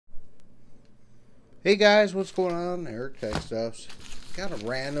Hey guys, what's going on? Eric Tech Stuffs. Got a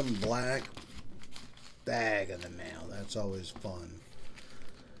random black bag in the mail. That's always fun.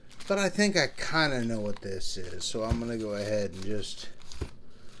 But I think I kind of know what this is, so I'm going to go ahead and just...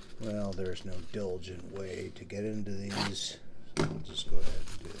 Well, there's no diligent way to get into these. So I'll just go ahead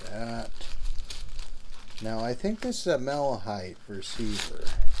and do that. Now, I think this is a Malahit receiver.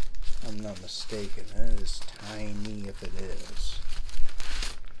 If I'm not mistaken. It is tiny if it is.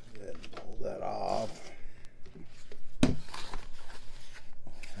 Go ahead and pull that off.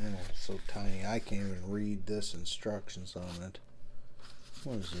 Oh, it's so tiny I can't even read this instructions on it.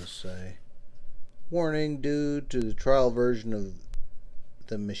 What does this say? Warning, due to the trial version of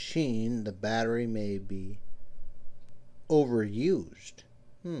the machine, the battery may be overused.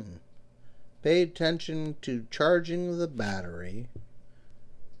 Pay attention to charging the battery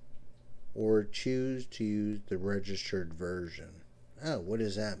or choose to use the registered version. Oh, what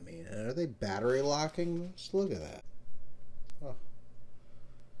does that mean? Are they battery locking? Let's look at that. Oh.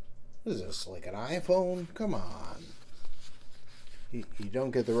 What is this, like an iPhone? Come on. You don't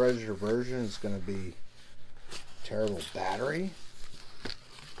get the registered version, it's going to be terrible battery.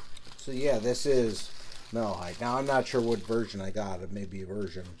 So yeah, this is Malahit. Now I'm not sure what version I got. It may be a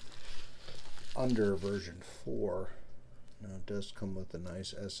version under version 4. Now it does come with a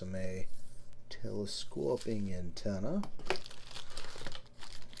nice SMA telescoping antenna.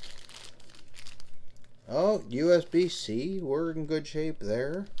 Oh, USB-C. We're in good shape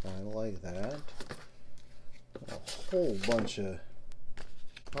there. I like that. A whole bunch of...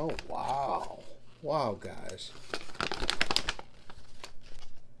 Oh, wow. Wow, guys.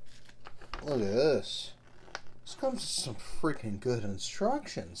 Look at this. This comes with some freaking good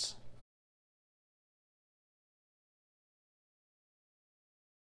instructions.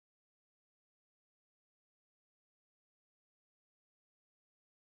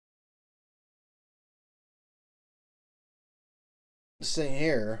 This thing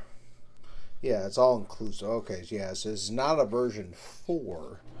here, yeah, it's all inclusive. Okay, so yeah, so this is not a version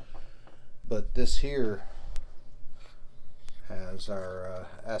 4, but this here has our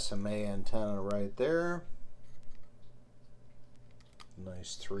SMA antenna right there.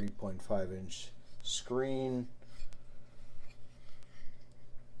 Nice 3.5-inch screen.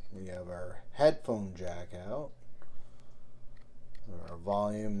 We have our headphone jack out. Our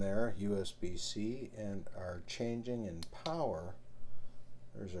volume there, USB-C, and our changing in power.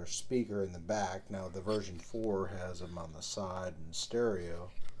 There's our speaker in the back. Now the version 4 has them on the side and stereo.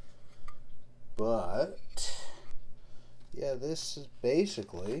 But yeah, this is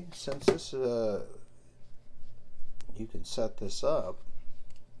basically, since this you can set this up,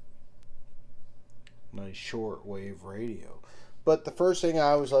 nice shortwave radio. But the first thing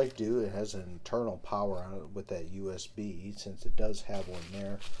I always like to do, it has an internal power on it with that USB, since it does have one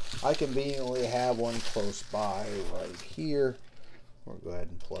there. I conveniently have one close by right here. We'll go ahead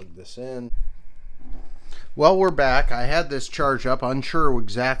and plug this in. Well, we're back. I had this charged up, unsure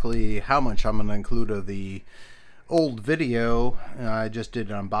exactly how much I'm going to include of the old video. I just did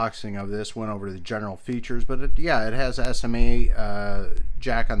an unboxing of this, went over the general features, but yeah, it has SMA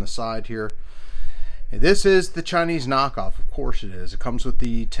jack on the side here. This is the Chinese knockoff, of course it is. It comes with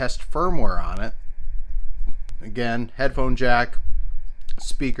the test firmware on it. Again, headphone jack,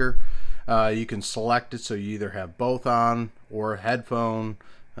 speaker. You can select it so you either have both on or headphone.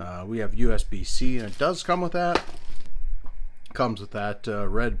 We have USB-C, and it does come with that. Comes with that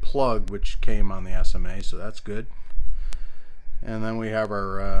red plug which came on the SMA, so that's good. And then we have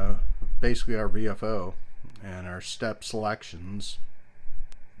our basically our VFO and our step selections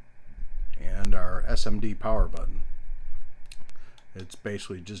and our SMD power button. It's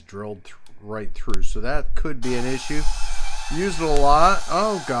basically just drilled right through, so that could be an issue. Use it a lot.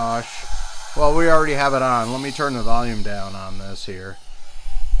 Oh gosh. Well, we already have it on. Let me turn the volume down on this here.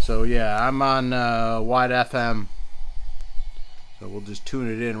 So yeah, I'm on wide FM. So we'll just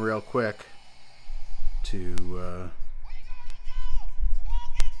tune it in real quick to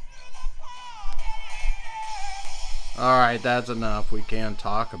Alright, that's enough. We can't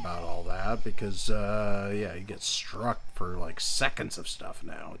talk about all that because yeah, you get struck for like seconds of stuff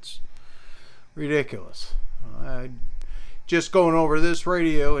now. It's ridiculous. Just going over this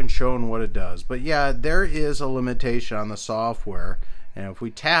radio and showing what it does. But yeah, there is a limitation on the software. And if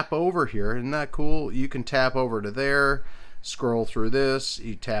we tap over here, isn't that cool? You can tap over to there, scroll through this,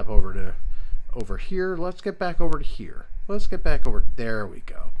 you tap over to over here. Let's get back over to here. Let's get back over. There we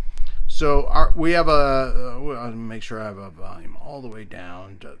go. So we have a, make sure I have a volume all the way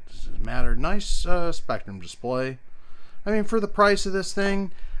down. Doesn't matter. Nice spectrum display. I mean, for the price of this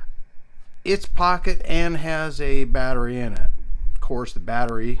thing, it's pocket and has a battery in it. Of course, the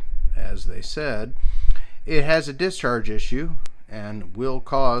battery, as they said, it has a discharge issue and will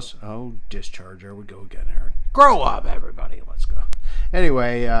cause, oh, discharge, there we go again, Eric. Grow up, everybody, let's go.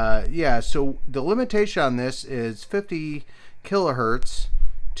 Anyway, yeah, so the limitation on this is 50 kilohertz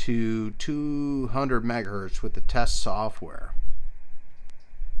to 200 megahertz with the test software.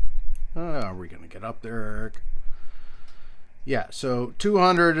 Are we going to get up there, Eric? Yeah, so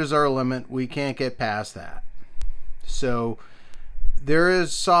 200 is our limit. We can't get past that. So there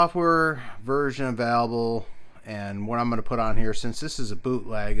is software version available, and what I'm going to put on here, since this is a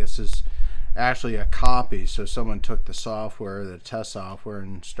bootleg, this is actually a copy. So someone took the software, the test software,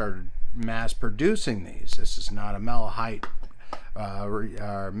 and started mass producing these. This is not a Malahit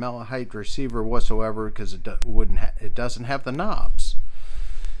Malahit receiver whatsoever, because it doesn't have the knobs,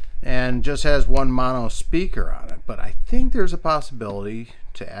 and just has one mono speaker on it. But I think there's a possibility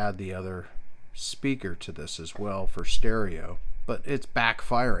to add the other speaker to this as well for stereo, but it's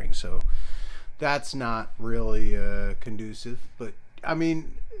backfiring, so that's not really conducive. But I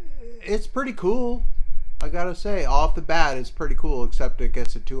mean, it's pretty cool. I gotta say, off the bat, it's pretty cool, except it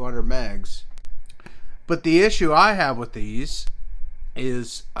gets to 200 megs. But the issue I have with these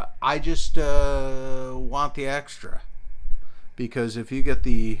is I just want the extra, because if you get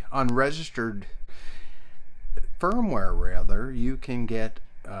the unregistered firmware, rather, you can get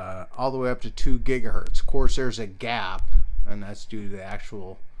all the way up to 2 gigahertz. Of course, there's a gap, and that's due to the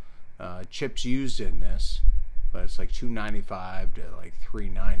actual chips used in this, but it's like 295 to like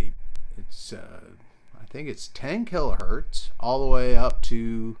 390. It's I think it's 10 kilohertz all the way up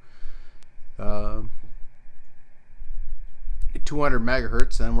to 200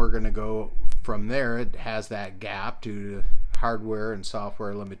 megahertz. Then we're going to go from there. It has that gap due to hardware and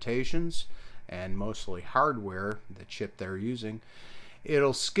software limitations, and mostly hardware, the chip they're using.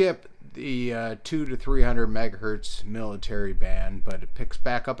 It'll skip the 2 to 300 megahertz military band, but it picks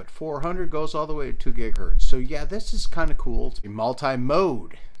back up at 400, goes all the way to 2 gigahertz. So yeah, this is kind of cool. It's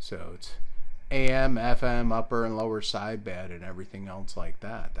multi-mode, so it's AM, FM, upper and lower sideband, and everything else like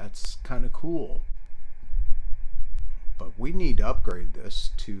that. That's kind of cool. But we need to upgrade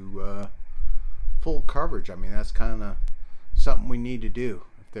this to full coverage. I mean, that's kind of something we need to do.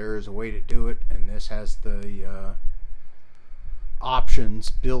 If there is a way to do it, and this has the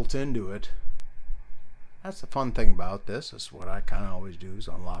options built into it. That's the fun thing about this. This is what I kind of always do, is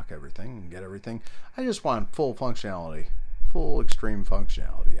unlock everything and get everything. I just want full functionality, full extreme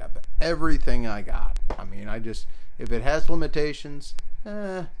functionality. I have everything I got. I mean, if it has limitations,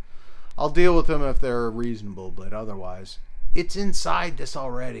 I'll deal with them if they're reasonable, but otherwise, it's inside this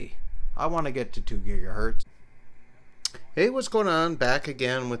already. I want to get to 2 gigahertz. Hey, what's going on? Back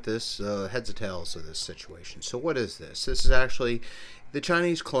again with this heads or tails of this situation. So what is this? This is actually the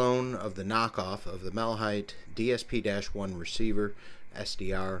Chinese clone of the knockoff of the Malahit DSP-1 receiver,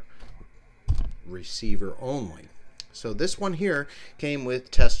 SDR receiver only. So this one here came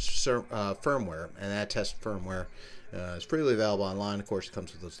with test firmware, and that test firmware is freely available online. Of course, it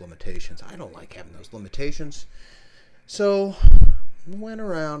comes with those limitations. I don't like having those limitations, so I went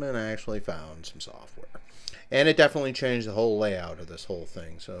around and I actually found some software. And it definitely changed the whole layout of this whole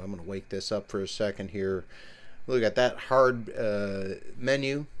thing. So I'm going to wake this up for a second here. Look at that hard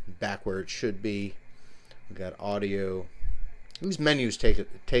menu back where it should be. We got audio. These menus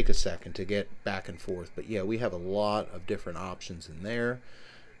take a second to get back and forth. But yeah, we have a lot of different options in there.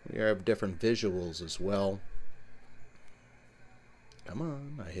 We have different visuals as well. Come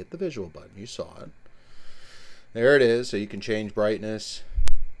on, I hit the visual button. You saw it. There it is. So you can change brightness.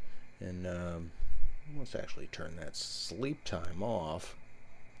 And let's actually turn that sleep time off.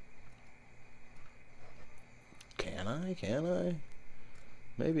 Can I? Can I?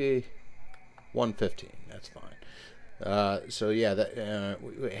 Maybe 115. That's fine. So yeah,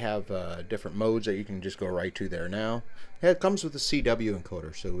 we have different modes that you can just go right to there now. Yeah, it comes with a CW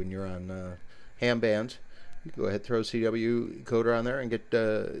encoder, so when you're on ham bands, you can go ahead and throw a CW encoder on there and get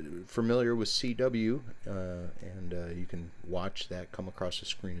familiar with CW, and you can watch that come across the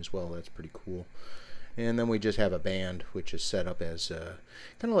screen as well. That's pretty cool. And then we just have a band, which is set up as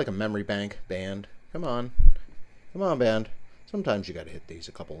kind of like a memory bank band. Come on. Come on, band. Sometimes you got to hit these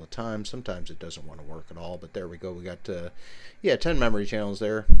a couple of times. Sometimes it doesn't want to work at all. But there we go. We got, yeah, 10 memory channels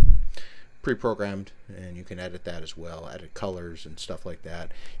there, pre-programmed. And you can edit that as well. Edit colors and stuff like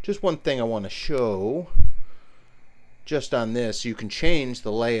that. Just one thing I want to show. Just on this, you can change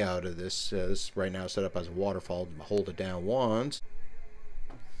the layout of this. This right now is set up as a waterfall. Hold it down once.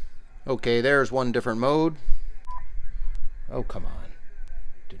 Okay, there's one different mode. Oh, come on.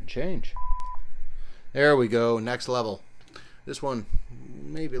 Didn't change. There we go. Next level. This one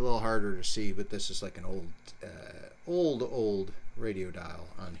may be a little harder to see, but this is like an old radio dial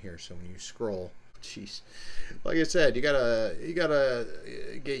on here. So when you scroll, Jeez. Like I said, you gotta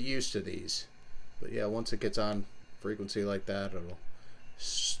get used to these. But yeah, once it gets on frequency like that, it'll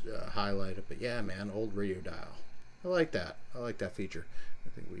highlight it. But yeah, man, old radio dial. I like that. I like that feature. I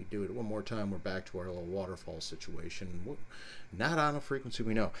think we do it one more time. We're back to our little waterfall situation. We're not on a frequency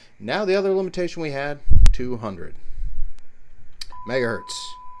we know. Now the other limitation we had, 200 megahertz.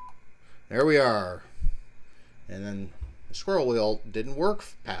 There we are. And then the squirrel wheel didn't work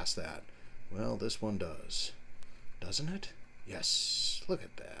past that. Well, this one does. Doesn't it? Yes. Look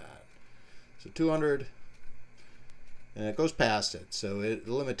at that. So 200. And it goes past it. So the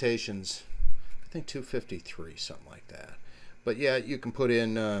limitations, I think 253, something like that. But yeah, you can put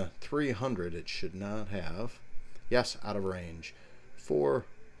in 300. It should not have. Yes, out of range.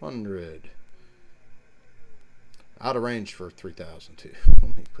 400. Out of range for 3000 too.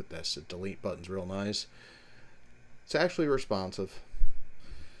 Let me put that, so delete button's real nice. It's actually responsive.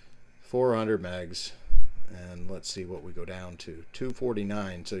 400 megs. And let's see what we go down to.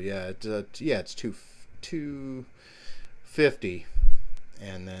 249. So yeah, it's 250.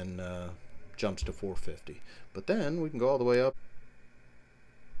 And then jumps to 450. But then we can go all the way up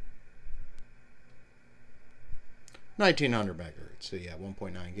 1900 megahertz. So yeah,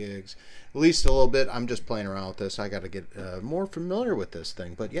 1.9 gigs. At least a little bit. I'm just playing around with this. I got to get more familiar with this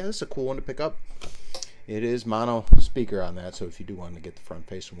thing. But yeah, this is a cool one to pick up. It is mono speaker on that, so if you do want to get the front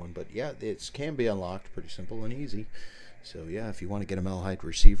facing one. But yeah, it can be unlocked pretty simple and easy. So yeah, if you want to get a Malahit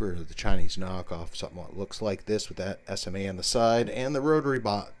receiver or the Chinese knockoff, something that looks like this with that SMA on the side and the rotary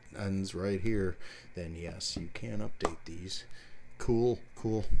buttons right here, then yes, you can update these. Cool,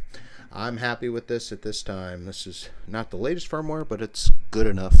 cool. I'm happy with this at this time. This is not the latest firmware, but it's good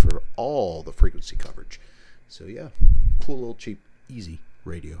enough for all the frequency coverage. So yeah, cool little cheap, easy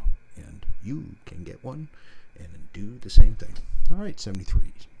radio. And you can get one and do the same thing. All right,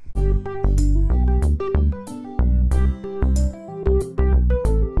 73.